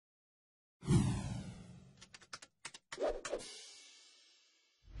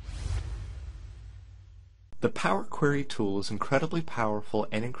The Power Query tool is incredibly powerful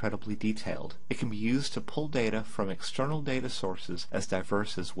and incredibly detailed. It can be used to pull data from external data sources as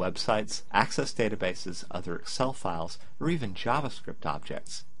diverse as websites, Access databases, other Excel files, or even JavaScript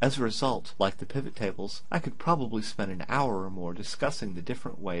objects. As a result, like the pivot tables, I could probably spend an hour or more discussing the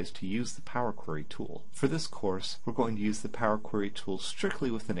different ways to use the Power Query tool. For this course, we're going to use the Power Query tool strictly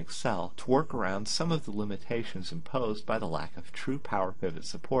within Excel to work around some of the limitations imposed by the lack of true Power Pivot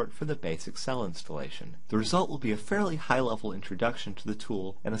support for the base Excel installation. The result will be a fairly high-level introduction to the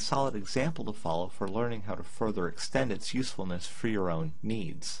tool and a solid example to follow for learning how to further extend its usefulness for your own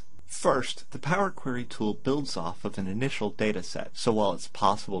needs. First, the Power Query tool builds off of an initial data set, so while it's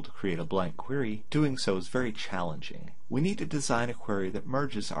possible to create a blank query, doing so is very challenging. We need to design a query that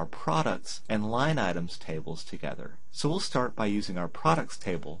merges our products and line items tables together. So we'll start by using our products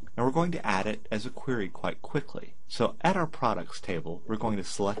table, and we're going to add it as a query quite quickly. So at our products table, we're going to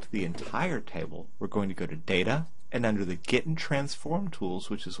select the entire table, we're going to go to Data, and under the Get and Transform tools,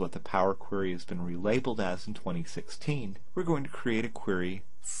 which is what the Power Query has been relabeled as in 2016, we're going to create a query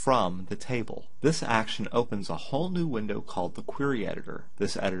from the table. This action opens a whole new window called the Query Editor.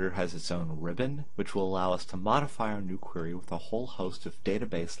 This editor has its own ribbon, which will allow us to modify our new query with a whole host of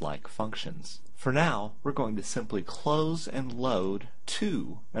database-like functions. For now, we're going to simply close and load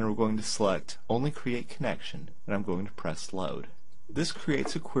to, and we're going to select Only Create Connection, and I'm going to press Load. This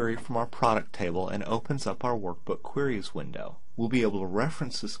creates a query from our product table and opens up our Workbook Queries window. We'll be able to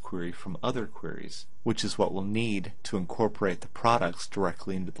reference this query from other queries, which is what we'll need to incorporate the products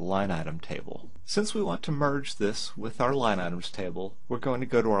directly into the line item table. Since we want to merge this with our line items table, we're going to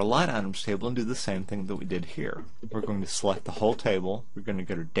go to our line items table and do the same thing that we did here. We're going to select the whole table, we're going to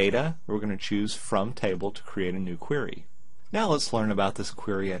go to Data, we're going to choose From Table to create a new query. Now let's learn about this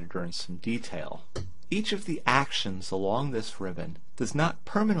query editor in some detail. Each of the actions along this ribbon does not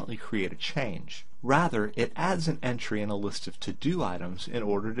permanently create a change. Rather, it adds an entry in a list of to-do items in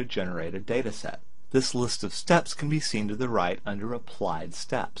order to generate a data set. This list of steps can be seen to the right under Applied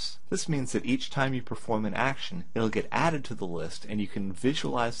Steps. This means that each time you perform an action, it'll get added to the list and you can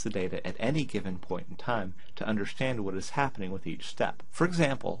visualize the data at any given point in time to understand what is happening with each step. For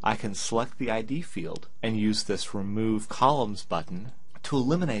example, I can select the ID field and use this Remove Columns button to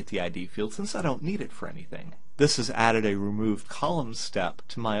eliminate the ID field since I don't need it for anything. This has added a Removed Columns step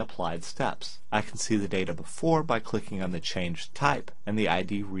to my Applied Steps. I can see the data before by clicking on the Change Type, and the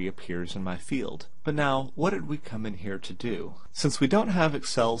ID reappears in my field. But now, what did we come in here to do? Since we don't have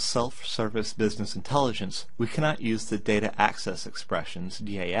Excel's self-service business intelligence, we cannot use the data access expressions,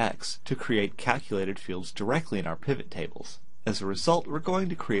 DAX, to create calculated fields directly in our pivot tables. As a result, we're going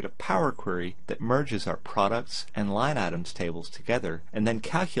to create a Power Query that merges our products and line items tables together and then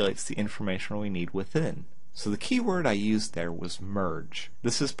calculates the information we need within. So the key word I used there was merge.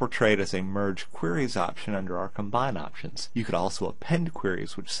 This is portrayed as a merge queries option under our combine options. You could also append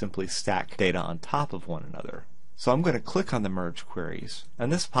queries, which simply stack data on top of one another. So I'm going to click on the merge queries,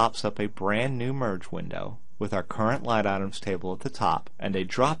 and this pops up a brand new merge window with our current line items table at the top and a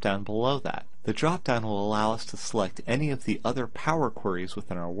drop down below that. The drop-down will allow us to select any of the other Power Queries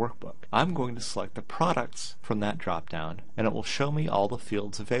within our workbook. I'm going to select the products from that drop-down, and it will show me all the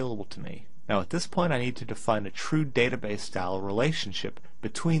fields available to me. Now at this point I need to define a true database-style relationship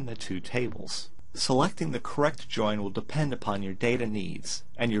between the two tables. Selecting the correct join will depend upon your data needs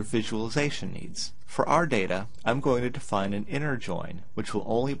and your visualization needs. For our data, I'm going to define an inner join, which will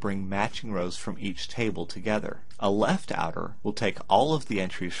only bring matching rows from each table together. A left outer will take all of the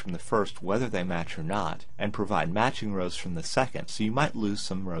entries from the first, whether they match or not, and provide matching rows from the second. So you might lose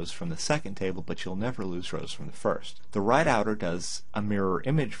some rows from the second table, but you'll never lose rows from the first. The right outer does a mirror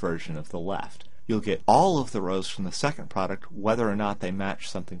image version of the left. You'll get all of the rows from the second product whether or not they match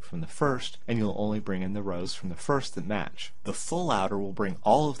something from the first, and you'll only bring in the rows from the first that match. The full outer will bring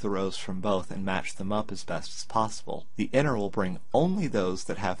all of the rows from both and match them up as best as possible. The inner will bring only those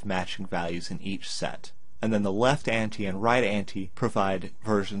that have matching values in each set. And then the left ante and right ante provide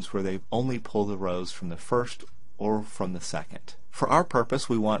versions where they only pull the rows from the first or from the second. For our purpose,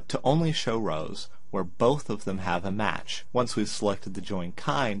 we want to only show rows where both of them have a match. Once we've selected the join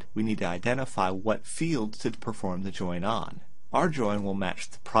kind, we need to identify what fields to perform the join on. Our join will match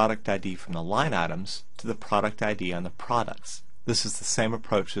the product ID from the line items to the product ID on the products. This is the same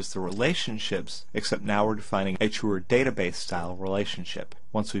approach as the relationships, except now we're defining a truer database-style relationship.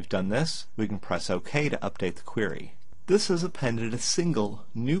 Once we've done this, we can press OK to update the query. This has appended a single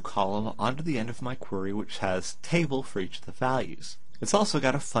new column onto the end of my query which has table for each of the values. It's also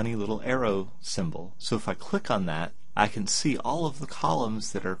got a funny little arrow symbol, so if I click on that, I can see all of the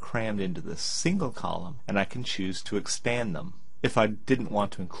columns that are crammed into this single column, and I can choose to expand them. If I didn't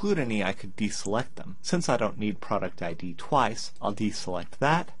want to include any, I could deselect them. Since I don't need product ID twice, I'll deselect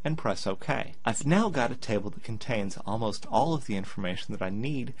that and press OK. I've now got a table that contains almost all of the information that I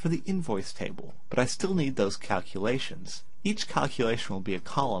need for the invoice table, but I still need those calculations. Each calculation will be a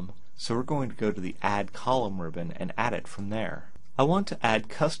column, so we're going to go to the Add Column ribbon and add it from there. I want to add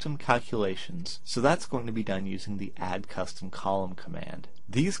custom calculations, so that's going to be done using the Add Custom Column command.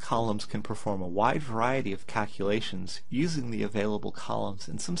 These columns can perform a wide variety of calculations using the available columns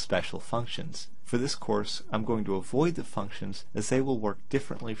and some special functions. For this course, I'm going to avoid the functions as they will work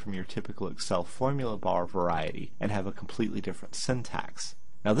differently from your typical Excel formula bar variety and have a completely different syntax.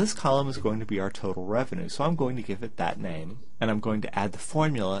 Now this column is going to be our total revenue, so I'm going to give it that name, and I'm going to add the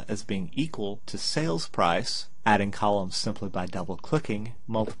formula as being equal to sales price, adding columns simply by double-clicking,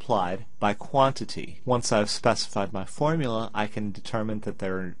 multiplied by quantity. Once I've specified my formula, I can determine that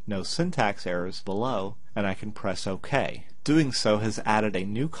there are no syntax errors below, and I can press OK. Doing so has added a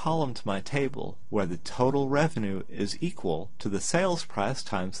new column to my table where the total revenue is equal to the sales price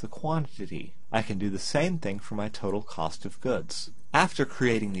times the quantity. I can do the same thing for my total cost of goods. After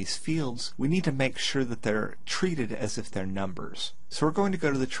creating these fields, we need to make sure that they're treated as if they're numbers. So we're going to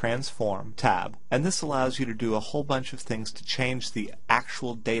go to the Transform tab, and this allows you to do a whole bunch of things to change the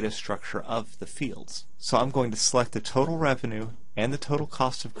actual data structure of the fields. So I'm going to select the total revenue and the total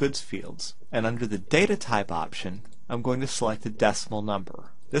cost of goods fields, and under the Data Type option, I'm going to select a decimal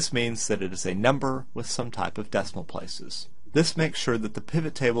number. This means that it is a number with some type of decimal places. This makes sure that the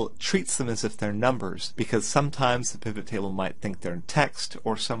pivot table treats them as if they're numbers, because sometimes the pivot table might think they're text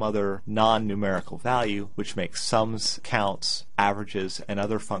or some other non-numerical value, which makes sums, counts, averages, and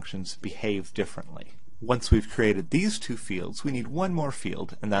other functions behave differently. Once we've created these two fields, we need one more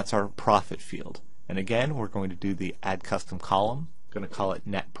field, and that's our profit field. And again, we're going to do the Add Custom Column. Going to call it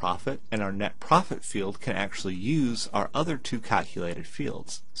Net Profit, and our Net Profit field can actually use our other two calculated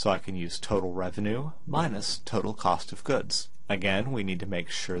fields. So I can use total revenue minus total cost of goods. Again, we need to make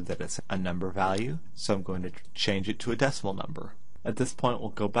sure that it's a number value, so I'm going to change it to a decimal number. At this point, we'll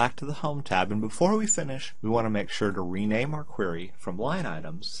go back to the Home tab, and before we finish, we want to make sure to rename our query from Line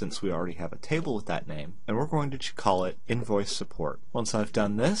Items, since we already have a table with that name, and we're going to call it Invoice Support. Once I've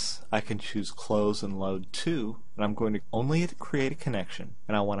done this, I can choose Close and Load To, and I'm going to only create a connection,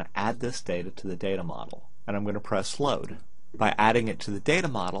 and I want to add this data to the data model, and I'm going to press Load. By adding it to the data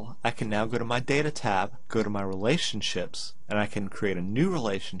model, I can now go to my Data tab, go to my Relationships, and I can create a new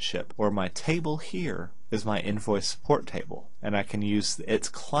relationship where my table here is my invoice support table, and I can use its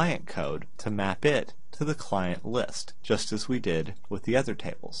client code to map it to the client list, just as we did with the other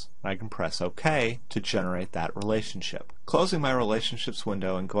tables. I can press OK to generate that relationship. Closing my Relationships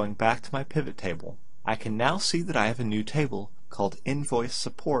window and going back to my pivot table, I can now see that I have a new table called Invoice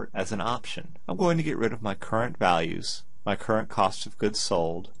Support as an option. I'm going to get rid of my current values, my current cost of goods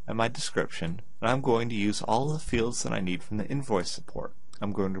sold, and my description, and I'm going to use all the fields that I need from the invoice support.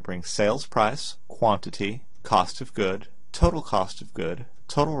 I'm going to bring sales price, quantity, cost of good, total cost of good,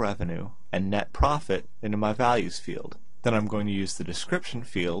 total revenue, and net profit into my values field. Then I'm going to use the description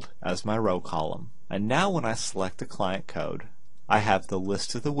field as my row column. And now when I select the client code, I have the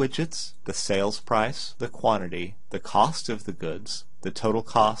list of the widgets, the sales price, the quantity, the cost of the goods, the total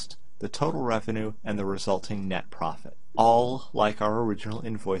cost, the total revenue, and the resulting net profit. All like our original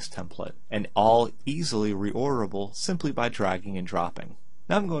invoice template, and all easily reorderable simply by dragging and dropping.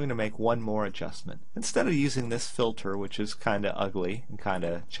 Now I'm going to make one more adjustment. Instead of using this filter, which is kind of ugly and kind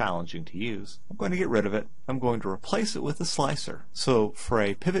of challenging to use, I'm going to get rid of it. I'm going to replace it with a slicer. So for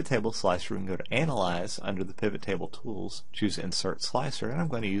a pivot table slicer, we can go to Analyze under the pivot table tools, choose Insert Slicer, and I'm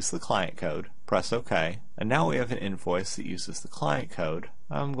going to use the client code. Press OK, and now we have an invoice that uses the client code.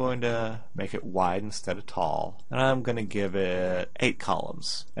 I'm going to make it wide instead of tall, and I'm going to give it 8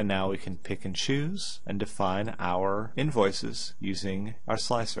 columns. And now we can pick and choose and define our invoices using our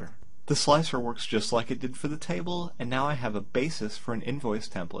slicer. The slicer works just like it did for the table, and now I have a basis for an invoice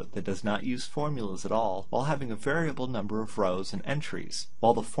template that does not use formulas at all while having a variable number of rows and entries.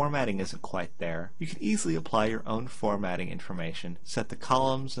 While the formatting isn't quite there, you can easily apply your own formatting information, set the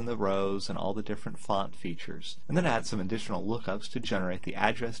columns and the rows and all the different font features, and then add some additional lookups to generate the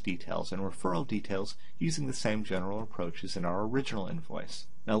address details and referral details using the same general approaches in our original invoice.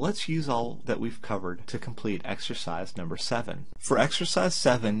 Now let's use all that we've covered to complete exercise number 7. For exercise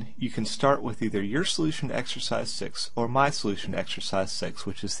 7, you can start with either your solution to exercise 6 or my solution to exercise 6,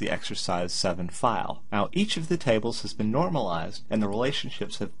 which is the exercise 7 file. Now each of the tables has been normalized and the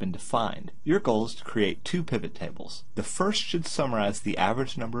relationships have been defined. Your goal is to create 2 pivot tables. The first should summarize the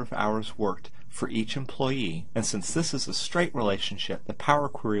average number of hours worked for each employee, and since this is a straight relationship, the Power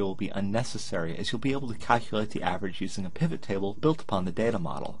Query will be unnecessary as you'll be able to calculate the average using a pivot table built upon the data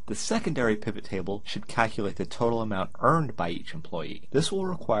model. The secondary pivot table should calculate the total amount earned by each employee. This will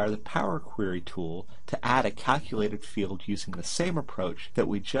require the Power Query tool to add a calculated field using the same approach that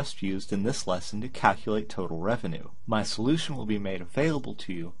we just used in this lesson to calculate total revenue. My solution will be made available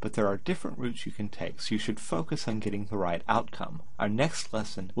to you, but there are different routes you can take, so you should focus on getting the right outcome. Our next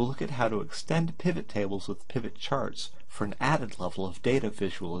lesson will look at how to extend pivot tables with pivot charts for an added level of data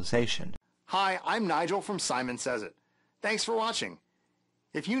visualization. Hi, I'm Nigel from Simon Says It. Thanks for watching.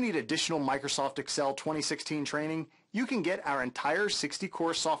 If you need additional Microsoft Excel 2016 training, you can get our entire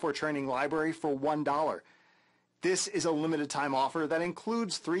 60-course software training library for $1. This is a limited time offer that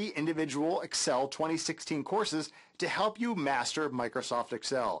includes 3 individual Excel 2016 courses to help you master Microsoft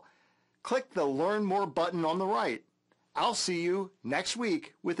Excel. Click the Learn More button on the right. I'll see you next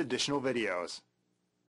week with additional videos.